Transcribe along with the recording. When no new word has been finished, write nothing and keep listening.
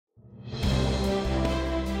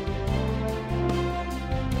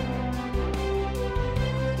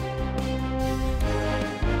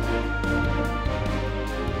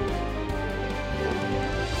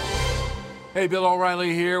Hey, Bill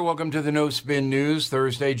O'Reilly here. Welcome to the No Spin News,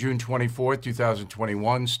 Thursday, June 24th,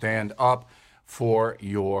 2021. Stand up for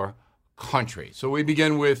your country. So we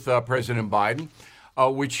begin with President Biden,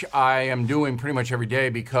 which I am doing pretty much every day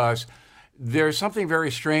because there's something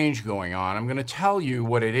very strange going on. I'm going to tell you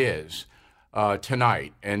what it is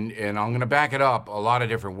tonight, and I'm going to back it up a lot of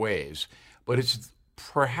different ways. But it's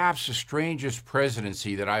perhaps the strangest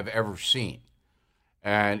presidency that I've ever seen.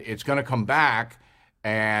 And it's going to come back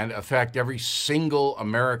and affect every single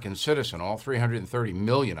American citizen, all 330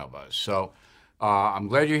 million of us. So I'm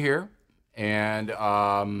glad you're here, and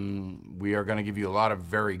we are going to give you a lot of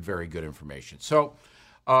very, very good information. So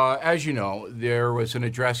as you know, there was an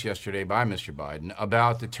address yesterday by Mr. Biden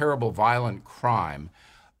about the terrible violent crime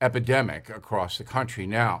epidemic across the country.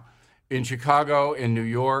 Now, in Chicago, in New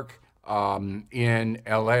York, in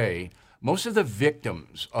L.A., most of the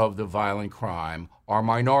victims of the violent crime are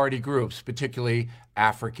minority groups, particularly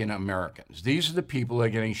African Americans. These are the people that are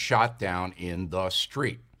getting shot down in the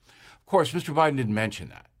street. Of course, Mr. Biden didn't mention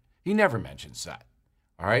that. He never mentions that.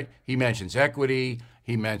 All right? He mentions equity.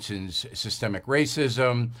 He mentions systemic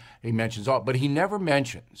racism. He mentions all, but he never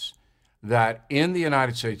mentions that in the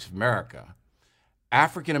United States of America,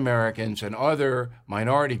 African Americans and other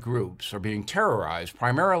minority groups are being terrorized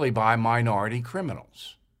primarily by minority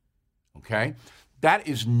criminals. Okay? That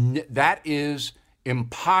is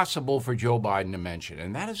impossible for Joe Biden to mention,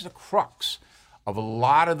 and that is the crux of a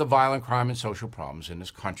lot of the violent crime and social problems in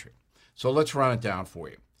this country. So let's run it down for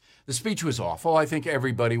you. The speech was awful. I think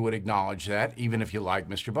everybody would acknowledge that, even if you like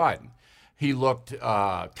Mr. Biden. He looked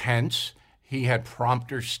tense. He had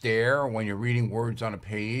prompter stare when you're reading words on a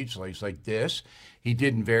page, like this. He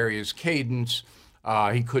didn't vary his cadence.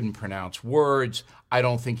 He couldn't pronounce words. I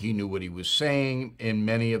don't think he knew what he was saying in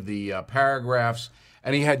many of the paragraphs,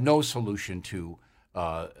 and he had no solution to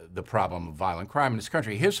the problem of violent crime in this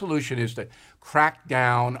country. His solution is to crack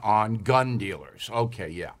down on gun dealers. Okay,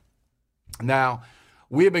 yeah. Now,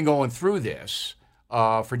 we have been going through this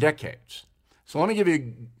for decades. So let me give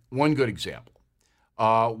you one good example.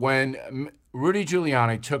 When Rudy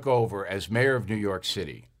Giuliani took over as mayor of New York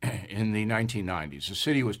City in the 1990s, the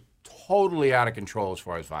city was totally out of control as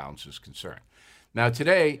far as violence is concerned. Now,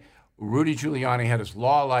 today, Rudy Giuliani had his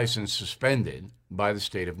law license suspended by the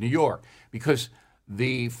state of New York because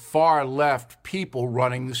the far left people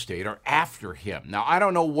running the state are after him. Now, I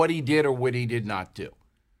don't know what he did or what he did not do.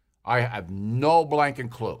 I have no blanket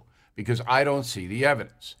clue because I don't see the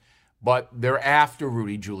evidence. But they're after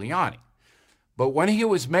Rudy Giuliani. But when he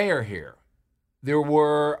was mayor here, there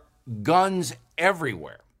were guns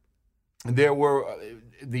everywhere. There were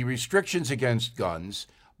the restrictions against guns,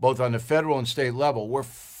 both on the federal and state level, were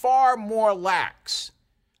far more lax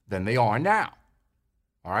than they are now.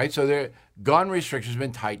 All right, so the gun restrictions have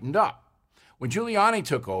been tightened up. When Giuliani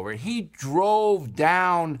took over, he drove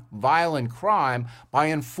down violent crime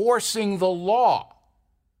by enforcing the law.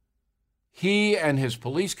 He and his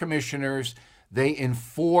police commissioners, they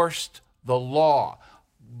enforced the law.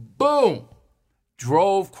 Boom!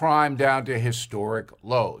 Drove crime down to historic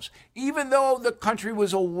lows, even though the country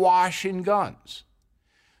was awash in guns.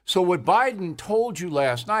 So what Biden told you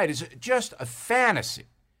last night is just a fantasy.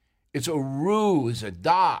 It's a ruse, a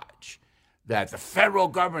dodge, that the federal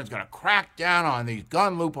government is going to crack down on these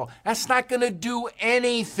gun loopholes. That's not going to do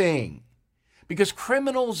anything because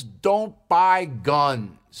criminals don't buy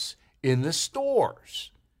guns in the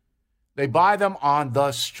stores. They buy them on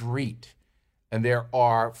the street. And there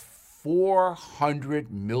are 400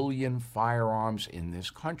 million firearms in this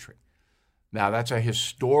country. Now, that's a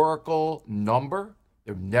historical number.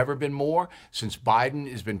 There have never been more. Since Biden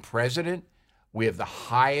has been president, we have the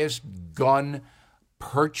highest gun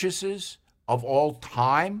purchases of all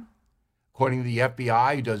time, according to the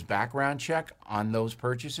FBI, who does background check on those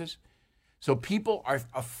purchases. So people are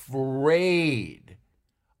afraid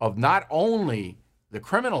of not only the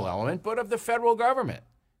criminal element, but of the federal government.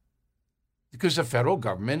 Because the federal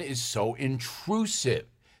government is so intrusive,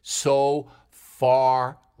 so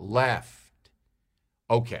far left.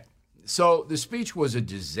 Okay, so the speech was a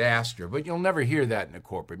disaster, but you'll never hear that in the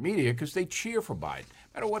corporate media because they cheer for Biden.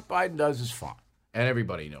 No matter what Biden does is fine, and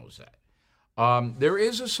everybody knows that. There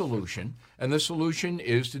is a solution, and the solution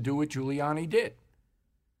is to do what Giuliani did.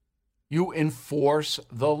 You enforce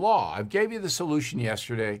the law. I gave you the solution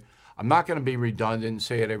yesterday. I'm not going to be redundant and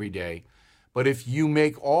say it every day. But if you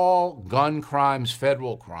make all gun crimes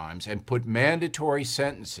federal crimes and put mandatory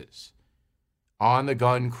sentences on the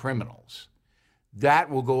gun criminals, that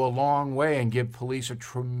will go a long way and give police a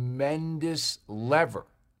tremendous lever.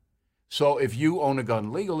 So if you own a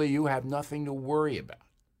gun legally, you have nothing to worry about.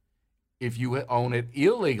 if you own it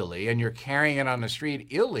illegally and you're carrying it on the street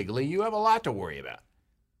illegally, you have a lot to worry about.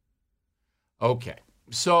 Okay,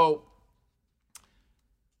 so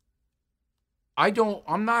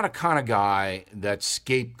I'm not a kind of guy that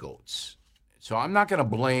scapegoats. So I'm not going to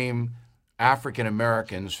blame African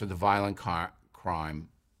Americans for the violent crime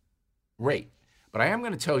rate. But I am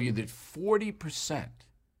going to tell you that 40%,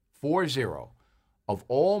 40, of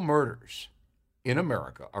all murders in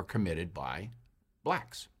America are committed by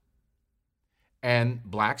blacks. And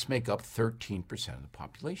blacks make up 13% of the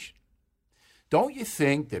population. Don't you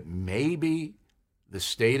think that maybe the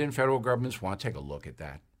state and federal governments want to take a look at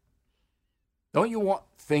that? Don't you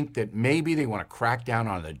think that maybe they want to crack down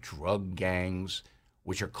on the drug gangs,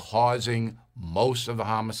 which are causing most of the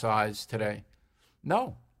homicides today?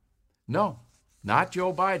 No, not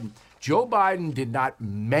Joe Biden. Joe Biden did not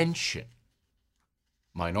mention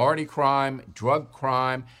minority crime, drug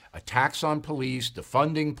crime, attacks on police,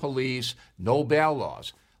 defunding police, no bail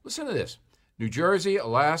laws. Listen to this. New Jersey,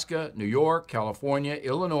 Alaska, New York, California,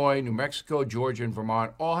 Illinois, New Mexico, Georgia, and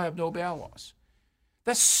Vermont all have no bail laws.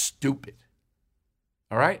 That's stupid.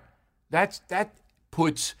 All right? That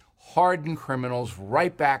puts hardened criminals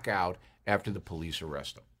right back out after the police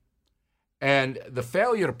arrest them. And the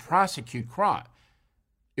failure to prosecute crime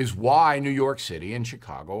is why New York City and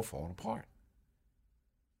Chicago are falling apart.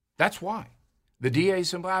 That's why. The DA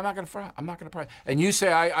said, I'm not going to front. I'm not going to prosecute. And you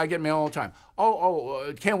say, I get mail all the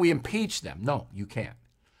time. Can't we impeach them? No, you can't.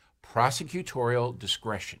 Prosecutorial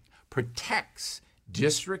discretion protects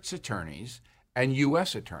district attorneys and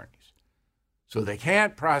U.S. attorneys. So they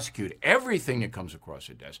can't prosecute everything that comes across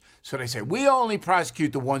their desk. So they say, we only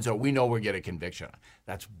prosecute the ones that we know we'll get a conviction on.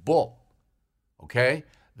 That's bull. Okay?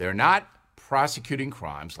 They're not prosecuting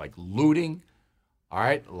crimes like looting, all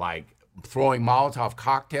right, like throwing Molotov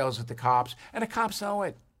cocktails at the cops, and the cops know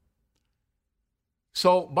it.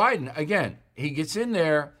 So Biden, again, he gets in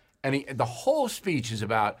there, and the whole speech is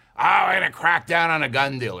about, we're going to crack down on the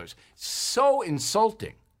gun dealers. So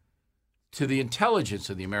insulting to the intelligence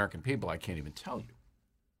of the American people, I can't even tell you.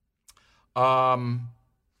 I'm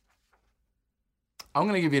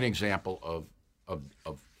going to give you an example of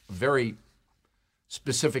a very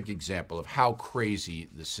specific example of how crazy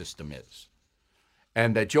the system is.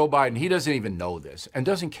 And that Joe Biden, he doesn't even know this and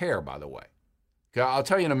doesn't care, by the way. Okay, I'll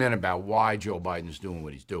tell you in a minute about why Joe Biden is doing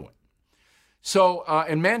what he's doing. So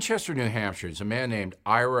in Manchester, New Hampshire, there's a man named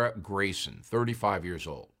Ira Grayson, 35 years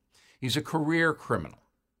old. He's a career criminal.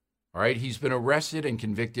 All right, he's been arrested and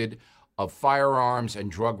convicted of firearms and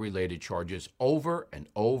drug-related charges over and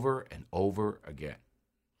over and over again.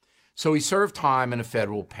 So he served time in a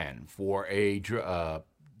federal pen for a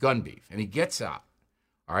gun beef, and he gets out.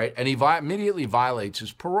 All right, and he immediately violates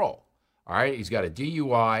his parole. All right, he's got a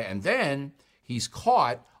DUI, and then he's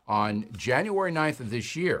caught on January 9th of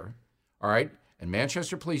this year. All right, and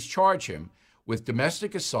Manchester police charge him with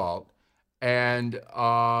domestic assault and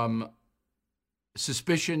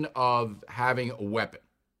suspicion of having a weapon.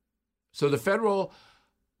 So the federal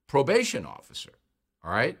probation officer,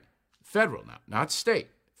 all right, federal now, not state,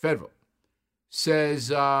 federal, says,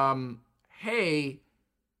 hey,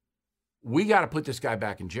 we got to put this guy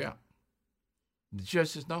back in jail. The judge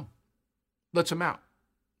says, no, lets him out.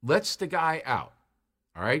 Lets the guy out.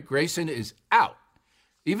 All right, Grayson is out,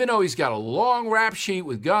 even though he's got a long rap sheet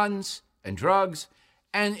with guns and drugs,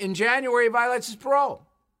 and in January he violates his parole.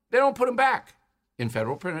 They don't put him back in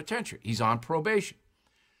federal penitentiary. He's on probation.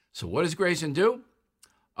 So what does Grayson do?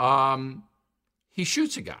 He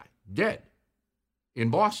shoots a guy dead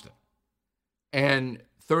in Boston. And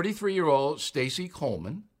 33-year-old Stacy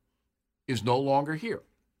Coleman is no longer here.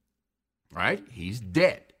 Right? He's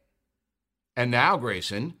dead. And now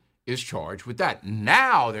Grayson is charged with that.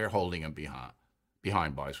 Now they're holding him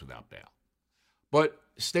behind bars without bail. But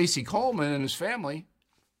Stacy Coleman and his family,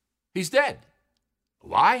 he's dead.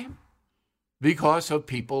 Why? Because of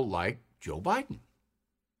people like Joe Biden.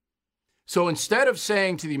 So instead of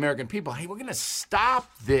saying to the American people, hey, we're going to stop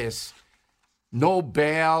this no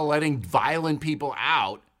bail, letting violent people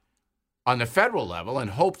out on the federal level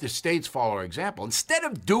and hope the states follow our example, instead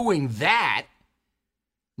of doing that,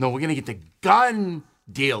 no, we're going to get the gun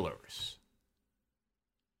dealers.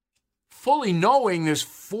 Fully knowing there's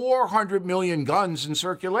 400 million guns in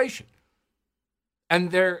circulation.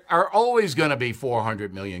 And there are always going to be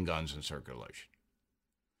 400 million guns in circulation.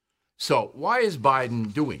 So why is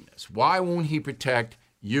Biden doing this? Why won't he protect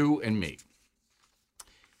you and me?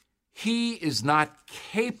 He is not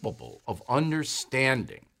capable of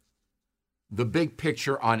understanding the big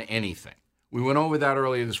picture on anything. We went over that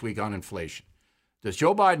earlier this week on inflation. Does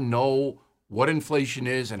Joe Biden know what inflation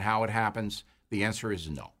is and how it happens? The answer is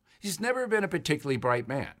no. He's never been a particularly bright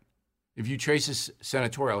man. If you trace his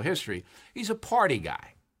senatorial history, he's a party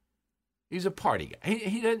guy. He's a party guy.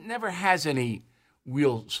 He never has any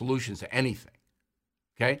real solutions to anything.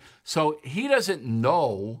 Okay? So he doesn't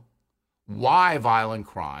know why violent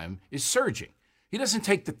crime is surging. He doesn't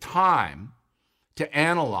take the time to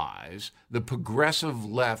analyze the progressive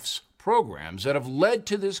left's programs that have led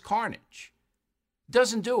to this carnage.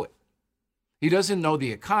 Doesn't do it. He doesn't know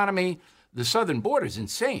the economy. The southern border is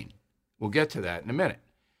insane. We'll get to that in a minute.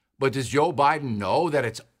 But does Joe Biden know that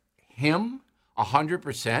it's him,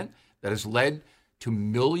 100%, that has led to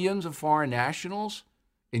millions of foreign nationals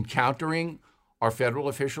encountering our federal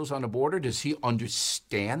officials on the border? Does he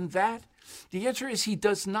understand that? The answer is he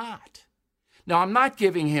does not. Now, I'm not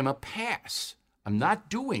giving him a pass. I'm not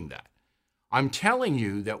doing that. I'm telling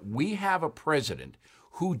you that we have a president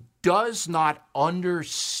who does not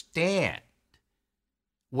understand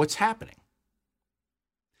what's happening.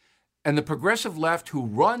 And the progressive left who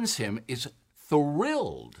runs him is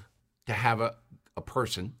thrilled to have a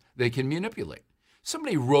person they can manipulate.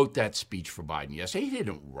 Somebody wrote that speech for Biden yesterday. He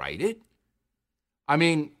didn't write it. I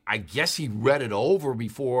mean, I guess he read it over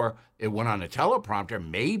before it went on a teleprompter,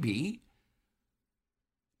 maybe.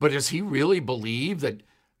 But does he really believe that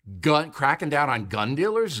cracking down on gun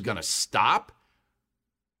dealers is going to stop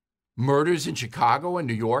murders in Chicago and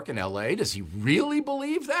New York and L.A.? Does he really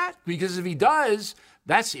believe that? Because if he does,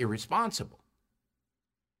 that's irresponsible.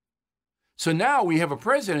 So now we have a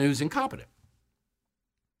president who's incompetent.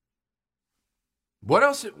 What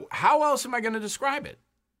else? How else am I going to describe it?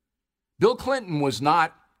 Bill Clinton was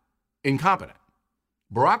not incompetent.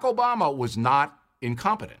 Barack Obama was not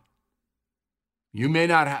incompetent. You may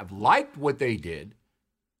not have liked what they did,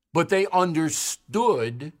 but they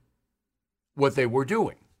understood what they were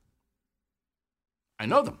doing. I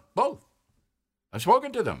know them, both. I've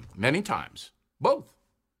spoken to them many times, both.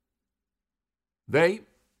 They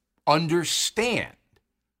understand.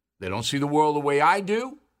 They don't see the world the way I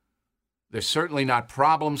do. They're certainly not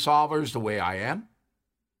problem solvers the way I am,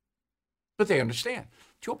 but they understand.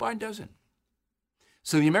 Joe Biden doesn't.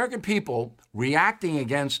 So the American people reacting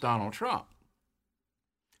against Donald Trump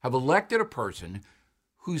have elected a person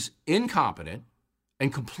who's incompetent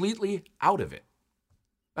and completely out of it.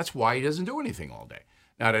 That's why he doesn't do anything all day.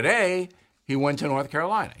 Now, today, he went to North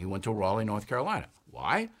Carolina. He went to Raleigh, North Carolina.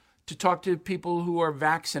 Why? To talk to people who are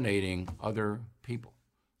vaccinating other people.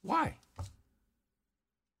 Why?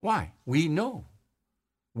 Why? We know.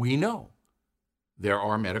 We know. There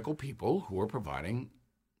are medical people who are providing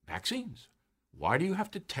vaccines. Why do you have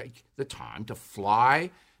to take the time to fly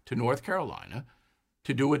to North Carolina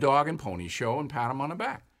to do a dog and pony show and pat him on the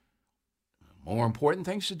back? More important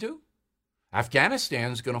things to do.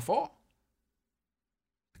 Afghanistan's going to fall.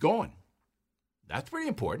 It's going. That's pretty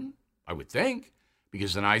important, I would think,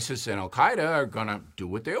 because then ISIS and Al-Qaeda are going to do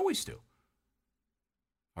what they always do.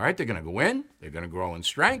 All right, they're going to go in, they're going to grow in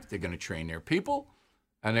strength, they're going to train their people,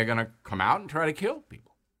 and they're going to come out and try to kill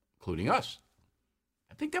people, including us.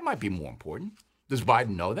 I think that might be more important. Does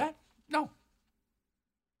Biden know that? No.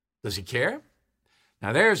 Does he care?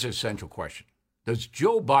 Now, there's a central question. Does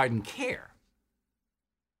Joe Biden care?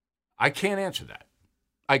 I can't answer that.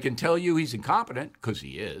 I can tell you he's incompetent, because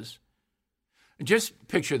he is. Just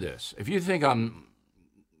picture this. If you think I'm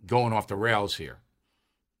going off the rails here,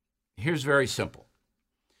 here's very simple.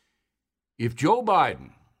 If Joe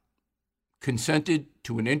Biden consented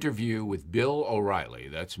to an interview with Bill O'Reilly,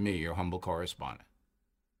 that's me, your humble correspondent,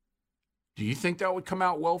 do you think that would come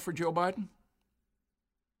out well for Joe Biden?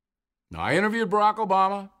 Now, I interviewed Barack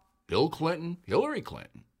Obama, Bill Clinton, Hillary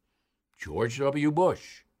Clinton, George W.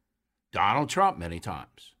 Bush, Donald Trump many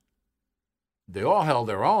times. They all held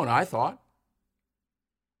their own, I thought.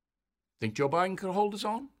 Think Joe Biden could hold his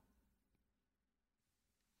own?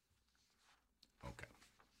 Okay.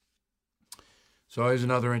 So here's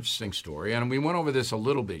another interesting story, and we went over this a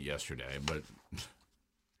little bit yesterday, but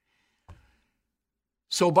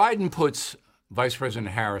so Biden puts Vice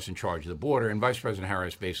President Harris in charge of the border, and Vice President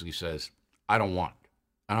Harris basically says, I don't want it,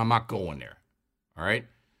 and I'm not going there, all right?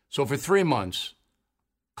 So for 3 months,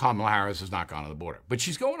 Kamala Harris has not gone to the border, but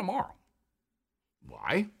she's going tomorrow.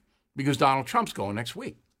 Why? Because Donald Trump's going next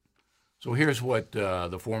week. So here's what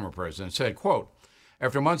the former president said, quote,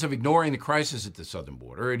 after months of ignoring the crisis at the southern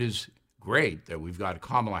border, it is great that we've got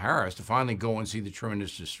Kamala Harris to finally go and see the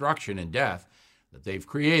tremendous destruction and death that they've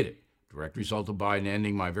created, direct result of Biden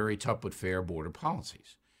ending my very tough but fair border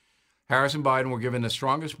policies. Harris and Biden were given the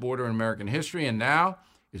strongest border in American history, and now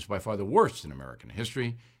it's by far the worst in American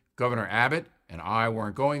history. Governor Abbott and I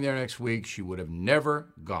weren't going there next week. She would have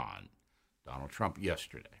never gone. Donald Trump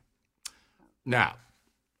yesterday. Now,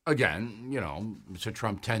 again, Mr.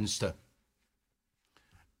 Trump tends to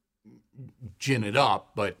gin it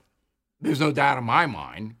up, but there's no doubt in my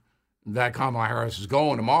mind that Kamala Harris is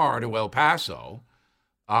going tomorrow to El Paso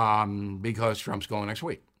because Trump's going next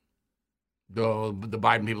week. The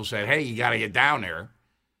Biden people said, hey, you got to get down there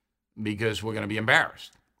because we're going to be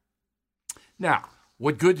embarrassed. Now,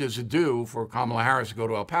 what good does it do for Kamala Harris to go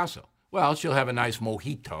to El Paso? Well, she'll have a nice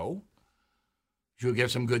mojito. She'll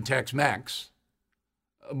get some good Tex-Mex.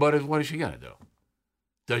 But what is she going to do?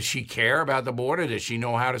 Does she care about the border? Does she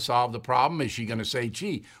know how to solve the problem? Is she going to say,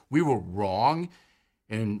 gee, we were wrong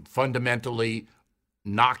in fundamentally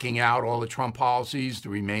knocking out all the Trump policies, the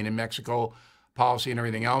Remain in Mexico policy and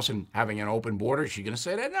everything else, and having an open border? Is she going to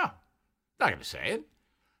say that? No, not going to say it.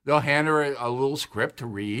 They'll hand her a little script to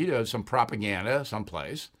read, some propaganda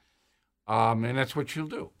someplace, and that's what she'll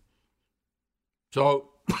do. So,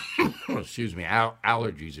 excuse me,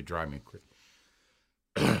 allergies are driving me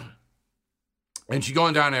crazy. And she's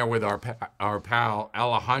going down there with our pal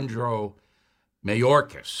Alejandro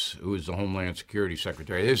Mayorkas, who is the Homeland Security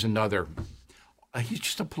Secretary. There's another, he's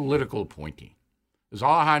just a political appointee. Does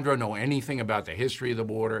Alejandro know anything about the history of the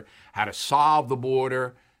border, how to solve the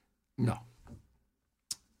border? No.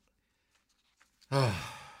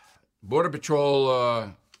 Border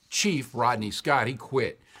Patrol Chief Rodney Scott, he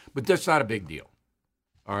quit. But that's not a big deal.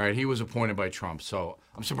 All right, he was appointed by Trump, so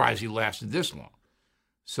I'm surprised he lasted this long.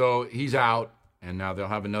 So he's out, and now they'll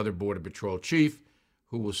have another Border Patrol chief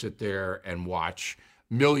who will sit there and watch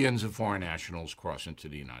millions of foreign nationals cross into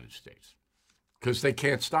the United States because they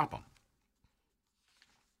can't stop them.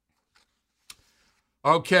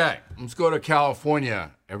 Okay, let's go to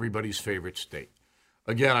California, everybody's favorite state.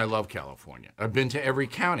 Again, I love California. I've been to every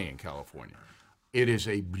county in California. It is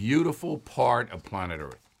a beautiful part of planet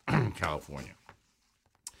Earth, California.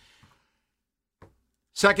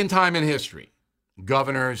 Second time in history,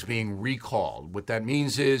 governors being recalled. What that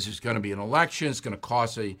means is there's going to be an election. It's going to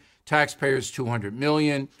cost the taxpayers $200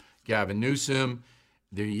 million. Gavin Newsom,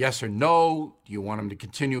 the yes or no, do you want him to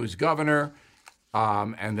continue as governor?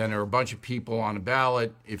 And then there are a bunch of people on the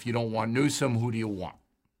ballot. If you don't want Newsom, who do you want?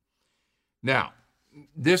 Now,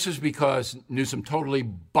 this is because Newsom totally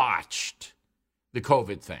botched the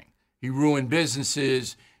COVID thing. He ruined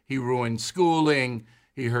businesses. He ruined schooling.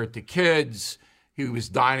 He hurt the kids. He was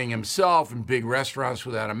dining himself in big restaurants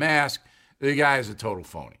without a mask. The guy is a total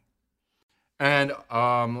phony. And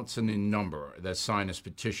what's the number that signed this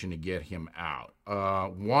petition to get him out?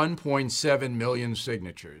 1.7 million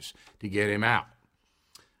signatures to get him out.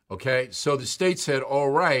 Okay, so the state said, all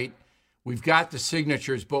right, we've got the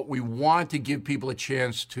signatures, but we want to give people a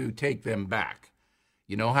chance to take them back.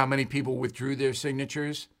 You know how many people withdrew their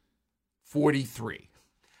signatures? 43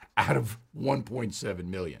 out of 1.7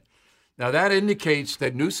 million. Now, that indicates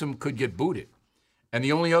that Newsom could get booted. And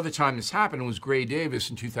the only other time this happened was Gray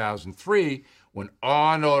Davis in 2003 when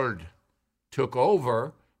Arnold took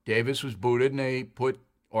over. Davis was booted, and they put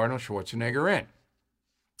Arnold Schwarzenegger in.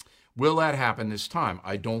 Will that happen this time?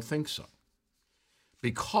 I don't think so.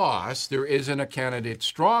 Because there isn't a candidate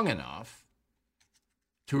strong enough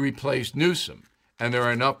to replace Newsom. And there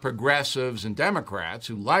are enough progressives and Democrats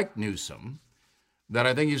who like Newsom that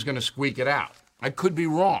I think he's going to squeak it out. I could be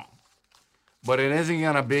wrong. But it isn't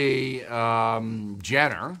going to be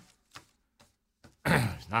Jenner.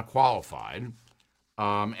 He's not qualified.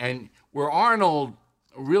 And where Arnold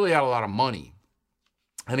really had a lot of money,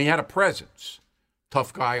 and he had a presence,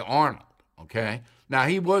 tough guy Arnold, okay? Now,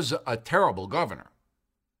 he was a terrible governor.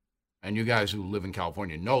 And you guys who live in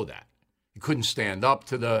California know that. He couldn't stand up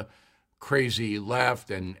to the crazy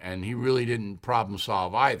left, and he really didn't problem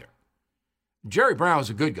solve either. Jerry Brown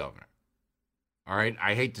was a good governor. All right,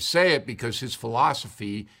 I hate to say it because his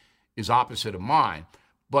philosophy is opposite of mine,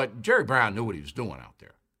 but Jerry Brown knew what he was doing out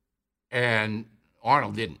there, and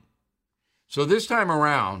Arnold didn't. So this time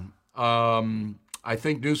around, I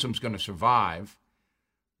think Newsom's going to survive,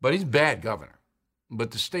 but he's a bad governor. But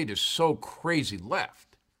the state is so crazy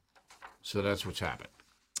left, so that's what's happened.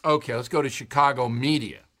 Okay, let's go to Chicago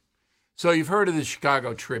media. So you've heard of the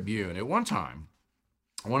Chicago Tribune. At one time,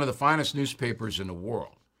 one of the finest newspapers in the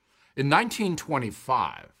world. In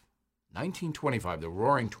 1925, the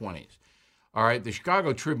Roaring Twenties, all right, the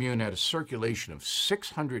Chicago Tribune had a circulation of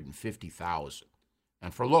 650,000.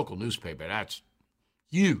 And for a local newspaper, that's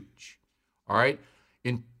huge, all right?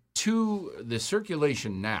 The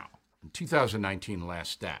circulation now, in 2019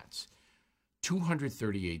 last stats,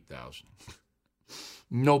 238,000.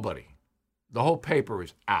 Nobody. The whole paper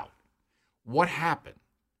is out. What happened?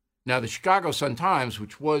 Now, the Chicago Sun-Times,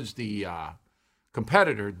 which was the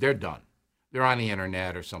competitor, they're done. They're on the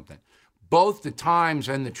internet or something. Both the Times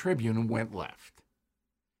and the Tribune went left.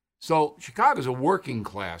 So Chicago's a working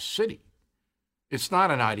class city. It's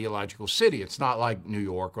not an ideological city. It's not like New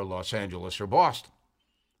York or Los Angeles or Boston.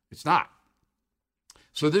 It's not.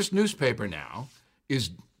 So this newspaper now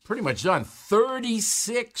is pretty much done.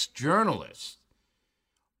 36 journalists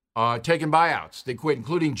taking buyouts. They quit,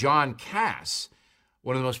 including John Cass,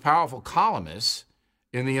 one of the most powerful columnists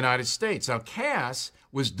in the United States. Now, Cass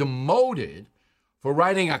was demoted for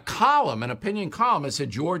writing a column, an opinion column, that said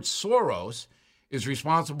George Soros is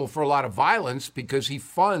responsible for a lot of violence because he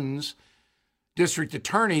funds district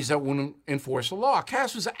attorneys that won't enforce the law.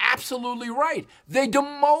 Cass was absolutely right. They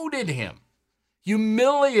demoted him,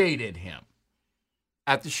 humiliated him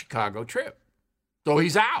at the Chicago trip. So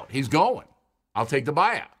he's out. He's going. I'll take the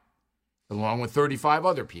buyout, along with 35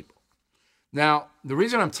 other people. Now, the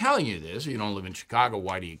reason I'm telling you this, you don't live in Chicago,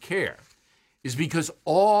 why do you care, is because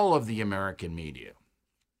all of the American media,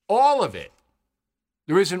 all of it,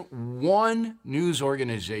 there isn't one news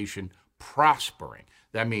organization prospering.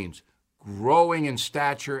 That means growing in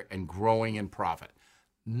stature and growing in profit.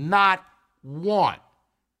 Not one,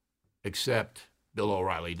 except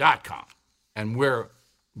BillO'Reilly.com. And we're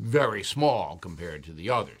very small compared to the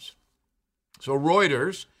others. So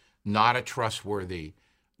Reuters, not a trustworthy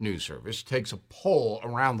news service, takes a poll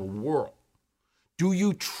around the world. Do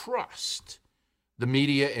you trust the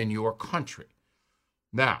media in your country?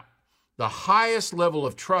 Now, the highest level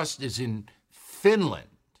of trust is in Finland,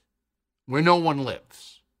 where no one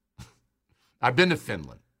lives. I've been to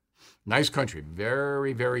Finland. Nice country.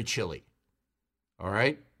 Very, very chilly. All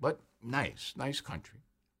right? But nice country.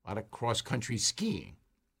 A lot of cross-country skiing.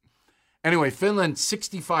 Anyway, Finland,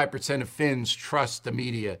 65% of Finns trust the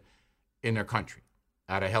media in their country.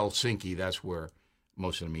 Out of Helsinki, that's where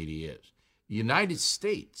most of the media is. The United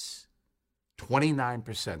States,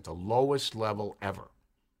 29%, the lowest level ever.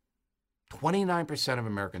 29% of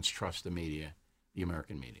Americans trust the media, the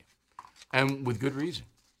American media, and with good reason.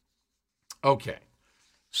 Okay,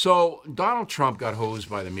 so Donald Trump got hosed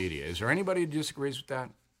by the media. Is there anybody who disagrees with that?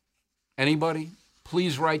 Anybody?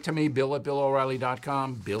 Please write to me,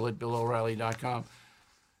 bill@BillO'Reilly.com, bill@BillO'Reilly.com.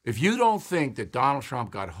 If you don't think that Donald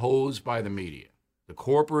Trump got hosed by the media, the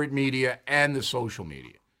corporate media and the social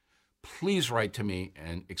media, please write to me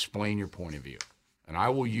and explain your point of view, and I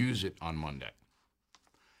will use it on Monday.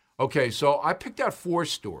 Okay, so I picked out 4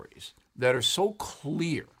 stories that are so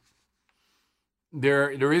clear.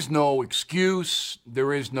 There is no excuse.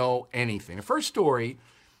 There is no anything. The first story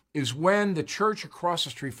is when the church across the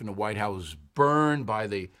street from the White House was burned by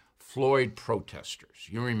the Floyd protesters.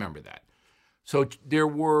 You remember that. So there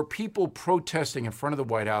were people protesting in front of the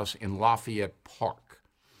White House in Lafayette Park.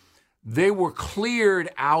 They were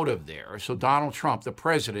cleared out of there so Donald Trump, the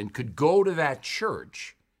president, could go to that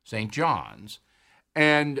church, St. John's,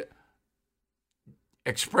 and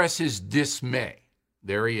express his dismay.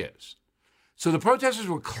 There he is. So the protesters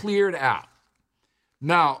were cleared out.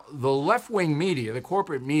 Now, the left-wing media, the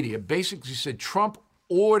corporate media, basically said Trump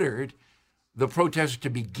ordered the protesters to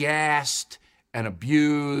be gassed and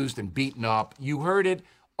abused and beaten up. You heard it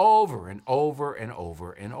over and over and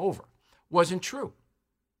over and over. Wasn't true.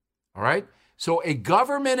 All right? So a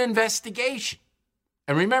government investigation,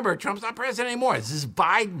 and remember, Trump's not president anymore. This is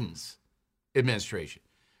Biden's administration.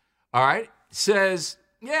 All right? Says,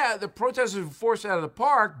 yeah, the protesters were forced out of the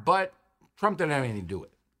park, but Trump didn't have anything to do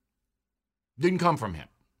with it. Didn't come from him.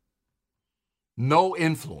 No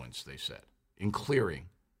influence, they said, in clearing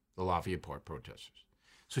the Lafayette Park protesters.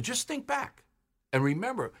 So just think back. And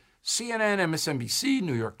remember, CNN, MSNBC,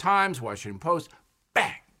 New York Times, Washington Post,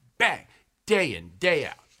 bang, bang, day in, day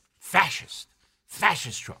out. Fascist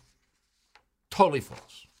Trump. Totally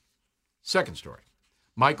false. Second story,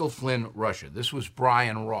 Michael Flynn, Russia. This was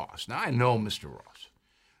Brian Ross. Now, I know Mr. Ross.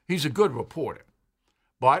 He's a good reporter.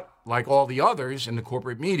 But like all the others in the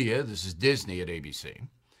corporate media, this is Disney at ABC,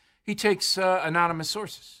 he takes anonymous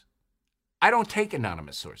sources. I don't take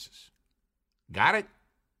anonymous sources. Got it?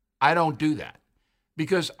 I don't do that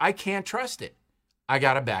because I can't trust it. I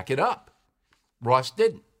got to back it up. Ross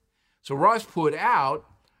didn't. So Ross put out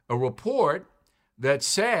a report that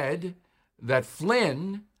said that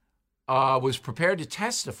Flynn was prepared to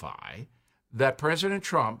testify that President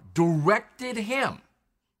Trump directed him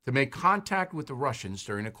to make contact with the Russians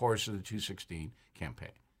during the course of the 2016 campaign.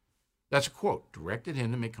 That's a quote, directed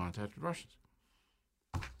him to make contact with Russians.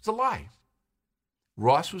 It's a lie.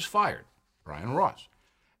 Ross was fired, Brian Ross,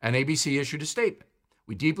 and ABC issued a statement.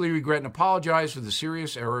 We deeply regret and apologize for the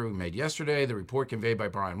serious error we made yesterday. The report conveyed by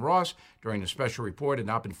Brian Ross during the special report had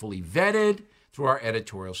not been fully vetted through our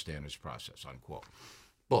editorial standards process, unquote.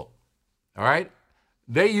 Bull. All right?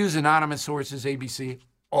 They use anonymous sources, ABC,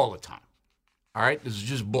 all the time. All right? This is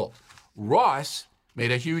just bull. Ross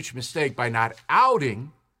made a huge mistake by not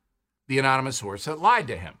outing the anonymous source that lied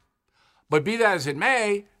to him. But be that as it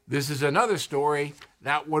may, this is another story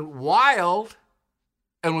that went wild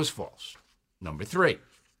and was false. Number 3,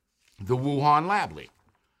 the Wuhan lab leak.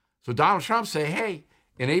 So Donald Trump say, hey,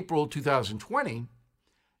 in April 2020,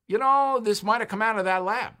 this might have come out of that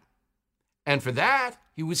lab. And for that,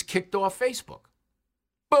 he was kicked off Facebook.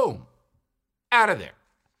 Boom, out of there.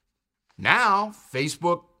 Now,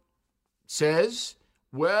 Facebook says,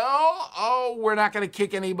 we're not going to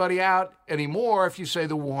kick anybody out anymore if you say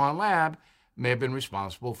the Wuhan lab may have been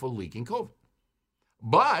responsible for leaking COVID.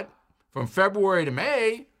 But from February to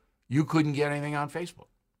May, you couldn't get anything on Facebook.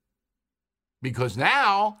 Because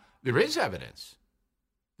now there is evidence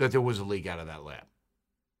that there was a leak out of that lab.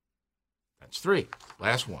 That's 3.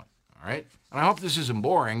 Last one, all right? And I hope this isn't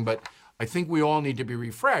boring, but I think we all need to be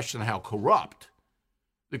refreshed on how corrupt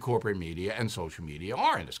the corporate media and social media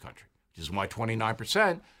are in this country, which is why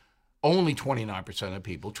only 29% of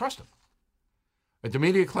people trust them. But the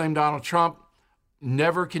media claimed Donald Trump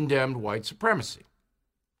never condemned white supremacy.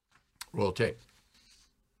 Roll tape.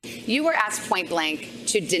 You were asked point blank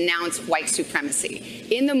to denounce white supremacy.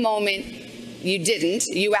 In the moment, you didn't.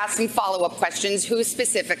 You asked some follow-up questions. Who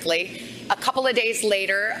specifically? A couple of days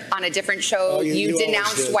later, on a different show, you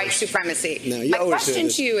denounced white supremacy. No, you My question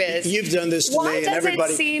to you is, you've done this to me and everybody. Why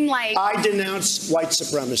does it seem like I denounce white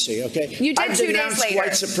supremacy? Okay, you did I've 2 days denounced later.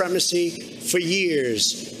 white supremacy for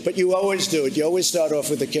years, but you always do it. You always start off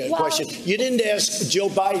with a question. You didn't ask Joe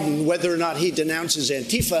Biden whether or not he denounces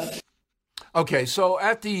Antifa. Okay, so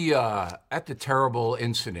at the terrible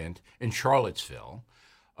incident in Charlottesville,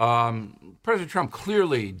 President Trump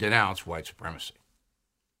clearly denounced white supremacy.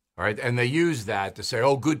 All right, and they use that to say,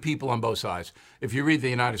 good people on both sides. If you read the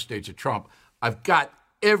United States of Trump, I've got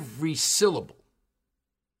every syllable.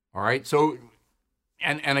 All right, so,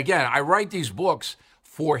 and again, I write these books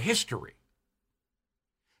for history.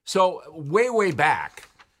 So way back,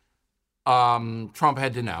 Trump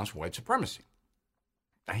had denounced white supremacy.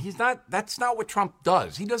 That's not what Trump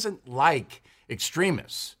does. He doesn't like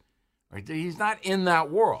extremists. Right? He's not in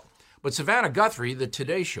that world. But Savannah Guthrie, the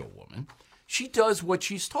Today Show woman, she does what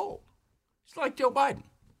she's told. She's like Joe Biden.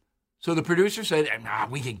 So the producer said,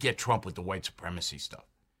 we can get Trump with the white supremacy stuff.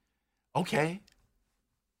 Okay.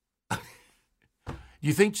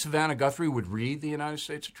 You think Savannah Guthrie would read the United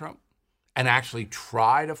States of Trump and actually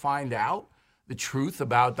try to find out the truth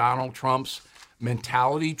about Donald Trump's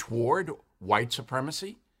mentality toward white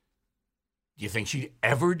supremacy? Do you think she'd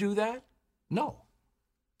ever do that? No.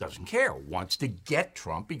 Doesn't care. Wants to get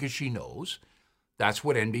Trump because she knows that's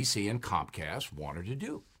what NBC and Comcast want her to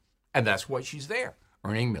do. And that's why she's there,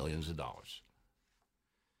 earning millions of dollars.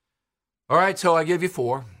 All right, so I give you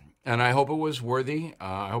 4, and I hope it was worthy.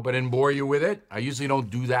 I hope I didn't bore you with it. I usually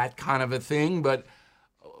don't do that kind of a thing, but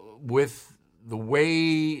with the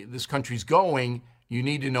way this country's going, you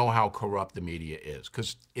need to know how corrupt the media is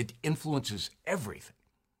because it influences everything.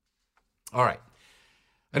 All right.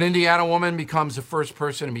 An Indiana woman becomes the first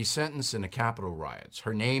person to be sentenced in the Capitol riots.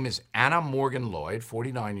 Her name is Anna Morgan Lloyd,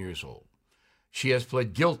 49 years old. She has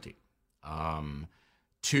pled guilty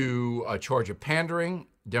to a charge of pandering,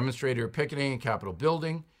 demonstrator picketing in Capitol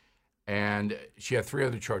building, and she had 3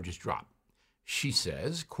 other charges dropped. She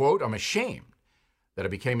says, quote, I'm ashamed that it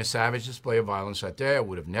became a savage display of violence that day. I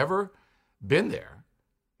would have never been there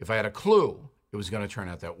if I had a clue it was going to turn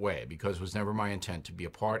out that way, because it was never my intent to be a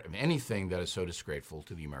part of anything that is so disgraceful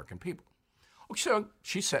to the American people. So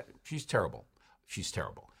she said, she's terrible. She's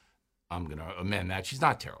terrible. I'm going to amend that. She's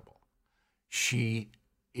not terrible. She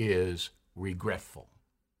is regretful.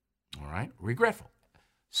 All right? Regretful.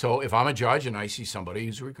 So if I'm a judge and I see somebody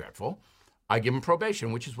who's regretful, I give them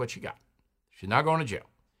probation, which is what she got. She's not going to jail.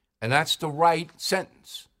 And that's the right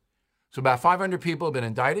sentence. So about 500 people have been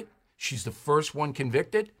indicted. She's the first one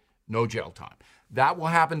convicted. No jail time. That will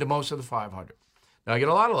happen to most of the 500. Now, I get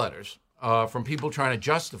a lot of letters from people trying to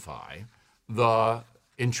justify the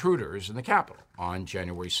intruders in the Capitol on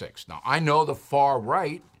January 6th. Now, I know the far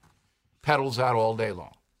right peddles that all day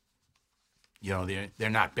long. You know, they're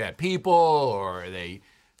not bad people, or they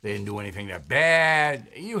didn't do anything that bad.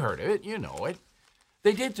 You heard of it. You know it.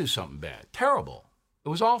 They did do something bad. Terrible. It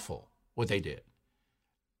was awful what they did.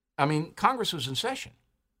 I mean, Congress was in session.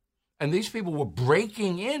 And these people were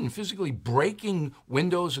breaking in, physically breaking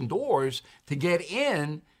windows and doors to get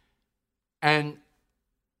in and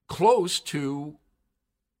close to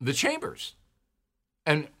the chambers.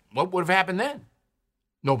 And what would have happened then?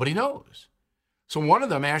 Nobody knows. So one of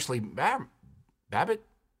them, Ashley Babbitt,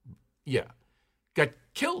 got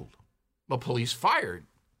killed. The police fired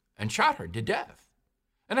and shot her to death.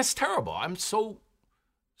 And that's terrible. I'm so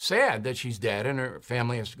sad that she's dead and her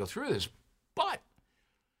family has to go through this. But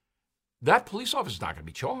that police officer is not going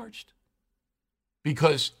to be charged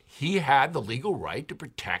because he had the legal right to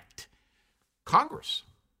protect Congress.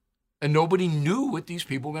 And nobody knew what these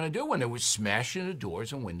people were going to do when they were smashing the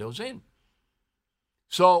doors and windows in.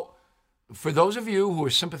 So for those of you who are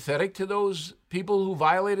sympathetic to those people who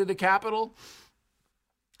violated the Capitol,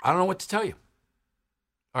 I don't know what to tell you.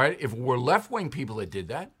 All right, if it were left-wing people that did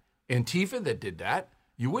that, Antifa that did that,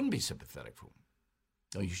 you wouldn't be sympathetic for them.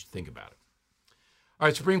 No, you should think about it. All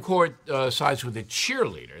right, Supreme Court sides with a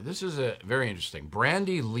cheerleader. This is very interesting.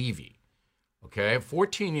 Brandy Levy, okay,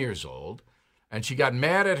 14 years old, and she got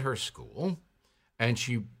mad at her school, and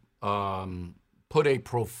she put a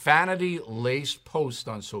profanity-laced post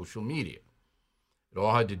on social media. It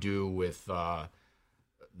all had to do with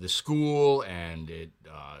the school, and it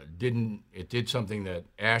did something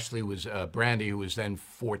that Brandy, who was then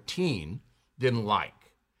 14, didn't like.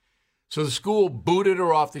 So the school booted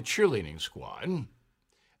her off the cheerleading squad,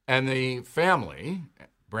 and the family,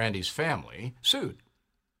 Brandy's family, sued.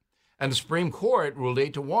 And the Supreme Court ruled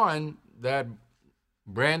 8-1 that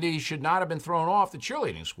Brandy should not have been thrown off the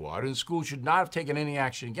cheerleading squad, and the school should not have taken any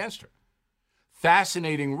action against her.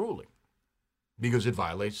 Fascinating ruling, because it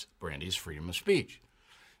violates Brandy's freedom of speech.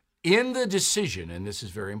 In the decision, and this is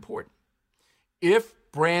very important, if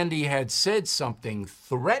Brandy had said something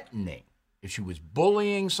threatening, if she was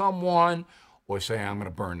bullying someone or saying, I'm going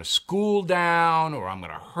to burn the school down or I'm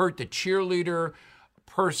going to hurt the cheerleader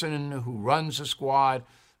person who runs the squad,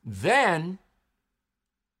 then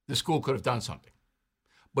the school could have done something.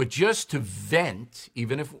 But just to vent,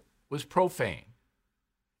 even if it was profane,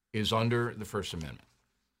 is under the First Amendment.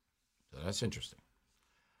 So that's interesting.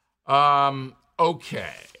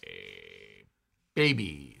 Okay.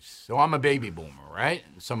 Babies. So I'm a baby boomer, right?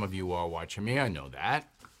 Some of you are watching me. I know that.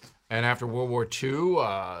 And after World War II,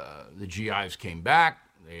 the GIs came back.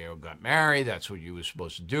 They got married. That's what you were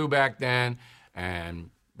supposed to do back then. And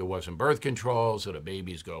there wasn't birth control, so the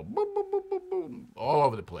babies go boom, boom, boom, boom, boom, all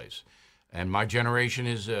over the place. And my generation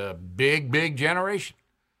is a big, big generation.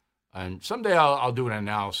 And someday I'll do an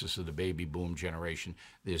analysis of the baby boom generation.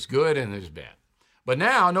 There's good and there's bad. But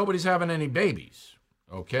now nobody's having any babies.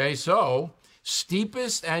 Okay, so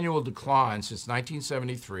steepest annual decline since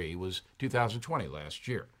 1973 was 2020, last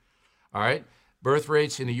year. All right, birth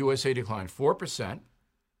rates in the USA declined 4%,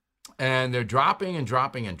 and they're dropping and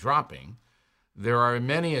dropping and dropping. There are as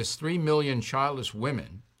many as 3 million childless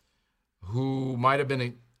women who might have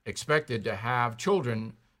been expected to have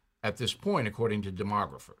children at this point, according to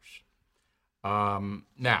demographers.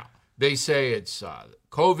 Now, they say it's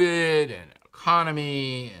COVID and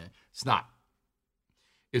economy. It's not.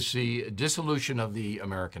 It's the dissolution of the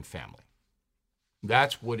American family.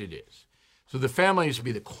 That's what it is. So the family is to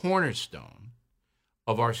be the cornerstone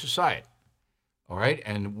of our society, all right?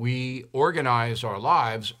 And we organize our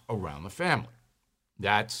lives around the family.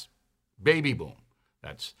 That's baby boom.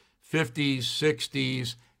 That's 50s,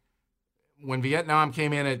 60s. When Vietnam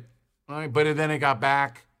came in, but then it got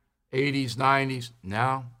back, 80s, 90s.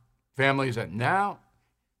 Now, families that now,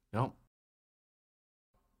 no,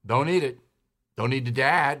 don't need it. Don't need the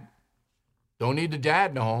dad. Don't need the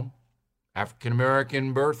dad in the home.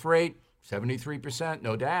 African-American birth rate, 73%,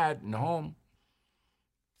 no dad in the home.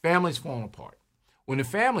 Family's falling apart. When the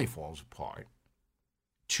family falls apart,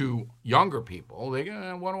 to younger people, they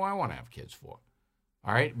go, what do I want to have kids for?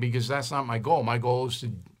 All right, because that's not my goal. My goal is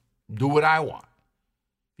to do what I want.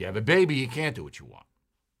 If you have a baby, you can't do what you want.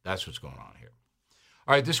 That's what's going on here.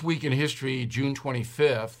 All right, this week in history, June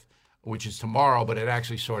 25th, which is tomorrow, but it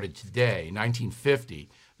actually started today, 1950,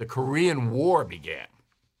 the Korean War began.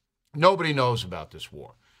 Nobody knows about this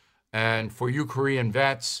war. And for you Korean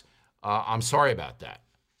vets, I'm sorry about that,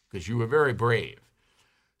 because you were very brave.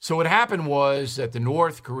 So what happened was that the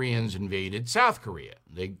North Koreans invaded South Korea.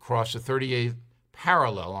 They crossed the 38th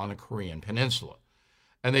parallel on the Korean peninsula.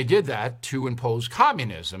 And they did that to impose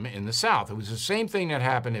communism in the South. It was the same thing that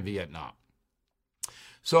happened in Vietnam.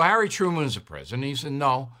 So Harry Truman was the president. He said,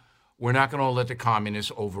 no, we're not going to let the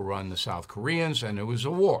communists overrun the South Koreans, and it was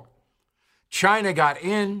a war. China got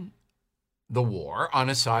in the war on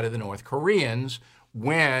the side of the North Koreans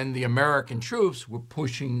when the American troops were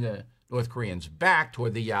pushing the North Koreans back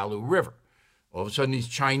toward the Yalu River. All of a sudden, these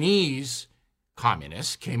Chinese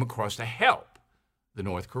communists came across to help the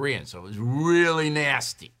North Koreans. So it was really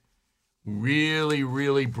nasty, really,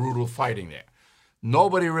 really brutal fighting there.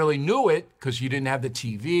 Nobody really knew it because you didn't have the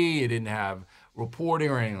TV, you didn't have reporting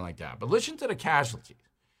or anything like that. But listen to the casualties,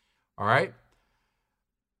 all right?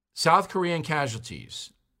 South Korean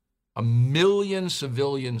casualties, 1 million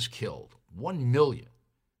civilians killed, 1 million,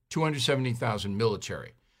 270,000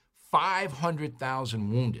 military, 500,000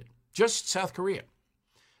 wounded, just South Korea.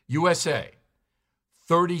 USA,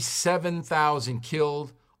 37,000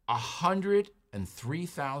 killed,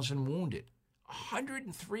 103,000 wounded.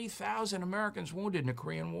 103,000 Americans wounded in the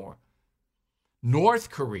Korean War. North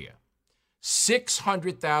Korea,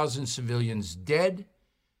 600,000 civilians dead,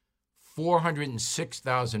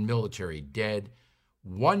 406,000 military dead,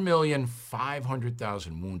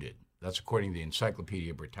 1,500,000 wounded. That's according to the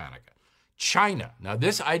Encyclopedia Britannica. China, now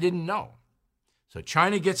this I didn't know. So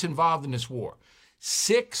China gets involved in this war.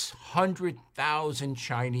 600,000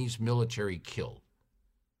 Chinese military killed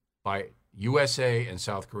by USA and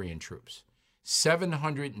South Korean troops.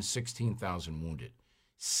 716,000 wounded.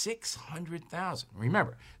 600,000.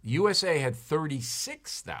 Remember, the USA had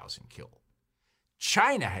 36,000 killed.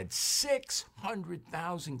 China had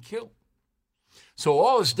 600,000 killed. So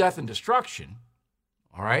all this death and destruction,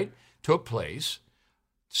 all right, took place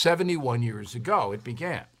 71 years ago. It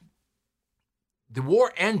began. The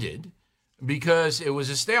war ended because it was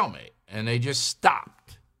a stalemate, and they just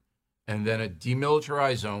stopped. And then a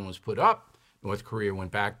demilitarized zone was put up. North Korea went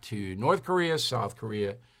back to North Korea. South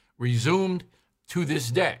Korea resumed to this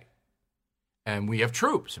day. And we have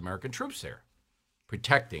troops, American troops there,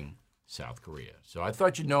 protecting South Korea. So I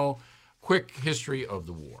thought you'd know quick history of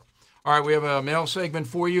the war. All right, we have a mail segment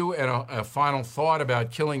for you and a final thought about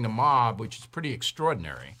killing the mob, which is pretty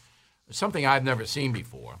extraordinary. It's something I've never seen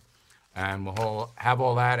before. And we'll have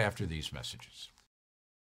all that after these messages.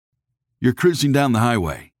 You're cruising down the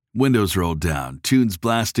highway, windows rolled down, tunes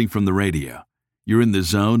blasting from the radio. You're in the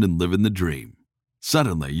zone and living the dream.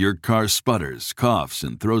 Suddenly, your car sputters, coughs,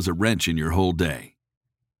 and throws a wrench in your whole day.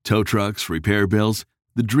 Tow trucks, repair bills,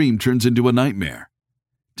 the dream turns into a nightmare.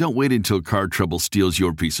 Don't wait until car trouble steals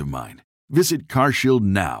your peace of mind. Visit CarShield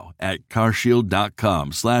now at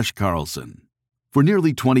carshield.com/Carlson. For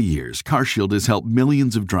nearly 20 years, CarShield has helped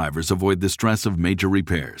millions of drivers avoid the stress of major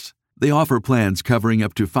repairs. They offer plans covering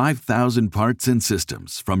up to 5,000 parts and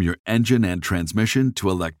systems, from your engine and transmission to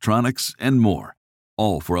electronics and more,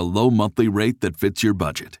 all for a low monthly rate that fits your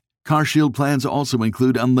budget. CarShield plans also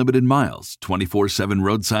include unlimited miles, 24/7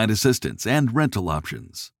 roadside assistance, and rental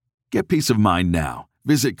options. Get peace of mind now.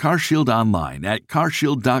 Visit CarShield online at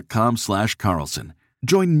carshield.com/Carlson.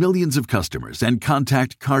 Join millions of customers and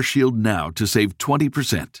contact CarShield now to save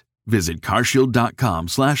 20%. Visit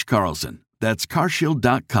carshield.com/Carlson. That's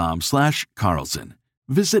carshield.com/Carlson.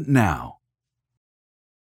 Visit now.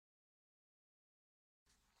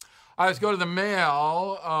 All right, let's go to the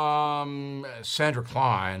mail. Sandra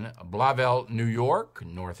Klein, Blavel, New York,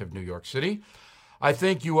 north of New York City. I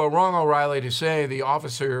think you are wrong, O'Reilly, to say the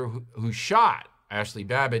officer who shot Ashley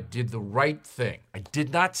Babbitt did the right thing. I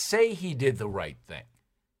did not say he did the right thing.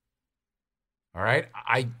 All right?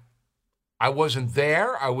 I wasn't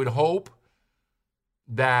there. I would hope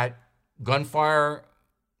that gunfire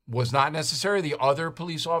was not necessary. The other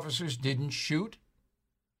police officers didn't shoot.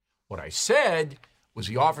 What I said was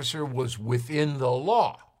the officer was within the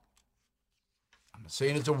law. I'm not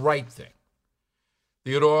saying it's the right thing.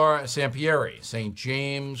 Theodore Sampieri, St.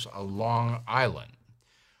 James, Long Island.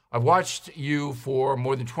 I've watched you for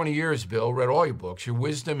more than 20 years, Bill, read all your books. Your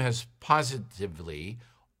wisdom has positively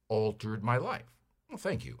altered my life. Well,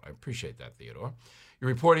 thank you. I appreciate that, Theodore. Your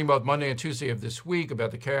reporting both Monday and Tuesday of this week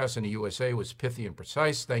about the chaos in the USA was pithy and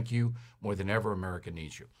precise. Thank you. More than ever, America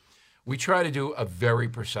needs you. We try to do a very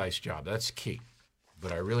precise job. That's key.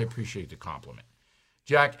 But I really appreciate the compliment.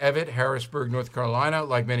 Jack Evatt, Harrisburg, North Carolina.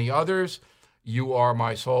 Like many others, you are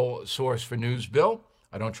my sole source for news, Bill.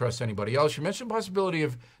 I don't trust anybody else. You mentioned the possibility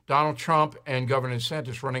of Donald Trump and Governor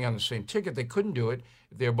DeSantis running on the same ticket. They couldn't do it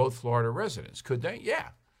if they're both Florida residents. Could they? Yeah.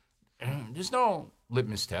 There's no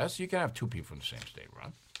litmus test. You can have two people from the same state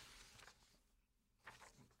run.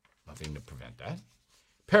 Nothing to prevent that.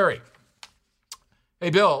 Perry. Hey,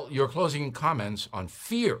 Bill, your closing comments on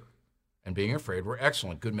fear and being afraid were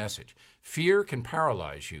excellent. Good message. Fear can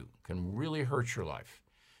paralyze you, can really hurt your life.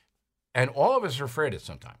 And all of us are afraid at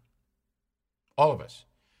some time. All of us.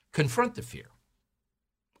 Confront the fear.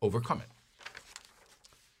 Overcome it.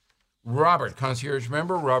 Robert, concierge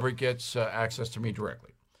member. Robert gets access to me directly.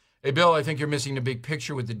 Hey, Bill, I think you're missing the big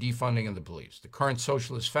picture with the defunding of the police. The current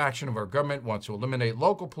socialist faction of our government wants to eliminate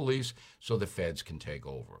local police so the feds can take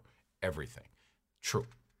over everything. True.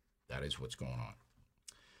 That is what's going on.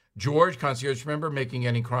 George, concierge member, making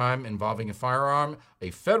any crime involving a firearm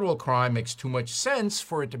a federal crime makes too much sense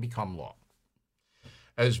for it to become law.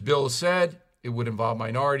 As Bill said, it would involve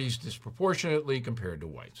minorities disproportionately compared to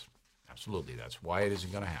whites. Absolutely. That's why it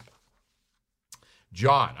isn't going to happen.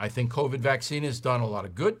 John, I think COVID vaccine has done a lot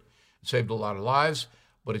of good, saved a lot of lives,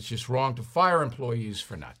 but it's just wrong to fire employees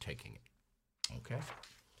for not taking it. Okay.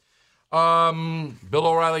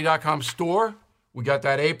 BillO'Reilly.com store. We got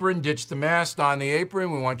that apron. Ditch the mask, don the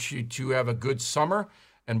apron. We want you to have a good summer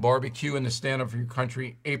and barbecue in the Stand Up for Your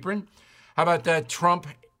Country apron. How about that Trump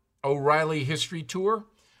O'Reilly History Tour?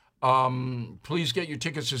 Please get your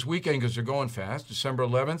tickets this weekend because they're going fast. December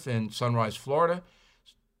 11th in Sunrise, Florida.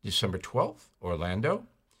 December 12th, Orlando.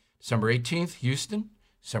 December 18th, Houston.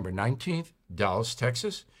 December 19th, Dallas,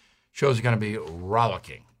 Texas. Shows are going to be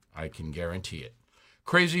rollicking. I can guarantee it.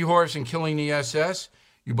 Crazy Horse and Killing the SS.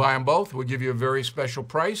 You buy them both, we'll give you a very special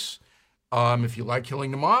price. If you like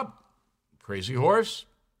Killing the Mob, Crazy Horse,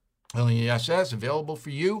 Killing the SS, available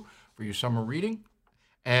for you for your summer reading.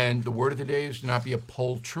 And the word of the day is to not be a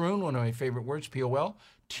poltroon, one of my favorite words, Poltroon.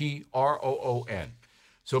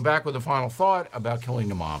 So back with a final thought about Killing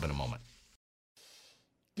the Mob in a moment.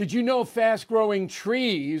 Did you know Fast Growing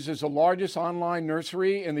Trees is the largest online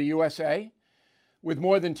nursery in the USA? With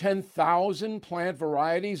more than 10,000 plant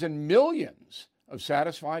varieties and millions of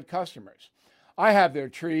satisfied customers. I have their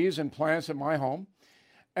trees and plants at my home,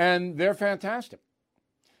 and they're fantastic.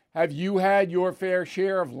 Have you had your fair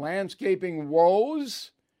share of landscaping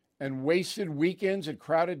woes and wasted weekends at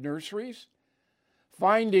crowded nurseries?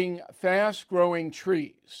 Finding fast-growing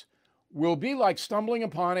trees will be like stumbling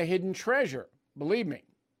upon a hidden treasure, believe me.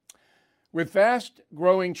 With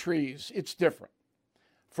fast-growing trees, it's different.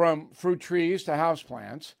 From fruit trees to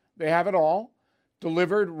houseplants, they have it all,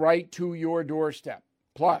 delivered right to your doorstep.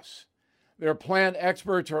 Plus, their plant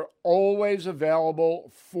experts are always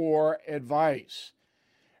available for advice.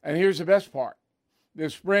 And here's the best part.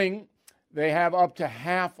 This spring, they have up to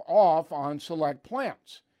half off on select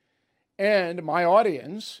plants. And my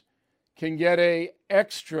audience can get an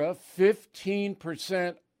extra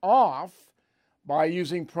 15% off by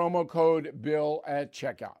using promo code BILL at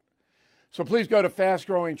checkout. So please go to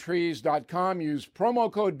fastgrowingtrees.com, use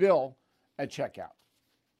promo code BILL at checkout.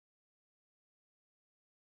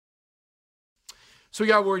 So we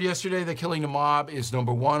got word yesterday that Killing the Mob is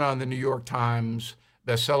 #1 on the New York Times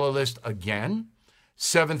bestseller list again.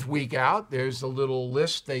 7th week out. There's a little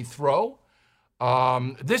list they throw.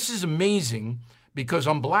 This is amazing because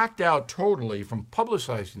I'm blacked out totally from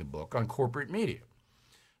publicizing the book on corporate media.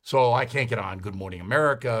 So I can't get on Good Morning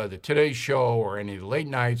America, the Today Show, or any of the late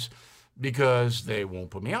nights because they won't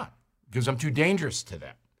put me on, because I'm too dangerous to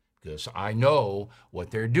them, because I know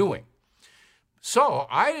what they're doing. So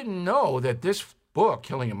I didn't know that this book,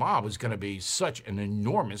 Killing a Mob, was going to be such an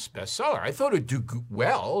enormous bestseller. I thought it'd do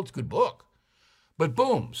well. It's a good book. But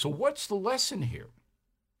boom. So what's the lesson here?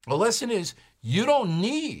 The lesson is you don't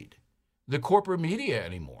need the corporate media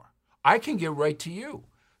anymore. I can get right to you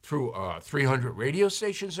through 300 radio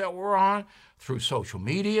stations that we're on, through social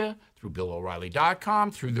media, through BillO'Reilly.com,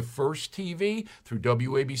 through the First TV, through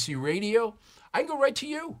WABC Radio. I can go right to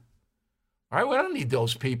you. All right, we don't need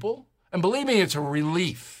those people. And believe me, it's a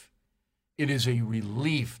relief. It is a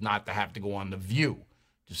relief not to have to go on The View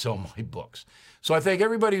to sell my books. So I thank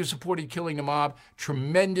everybody who supported Killing the Mob.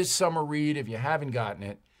 Tremendous summer read if you haven't gotten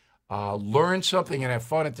it. Learn something and have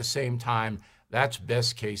fun at the same time. That's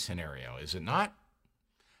best case scenario, is it not?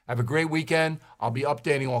 Have a great weekend. I'll be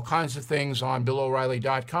updating all kinds of things on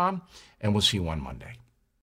BillO'Reilly.com, and we'll see you on Monday.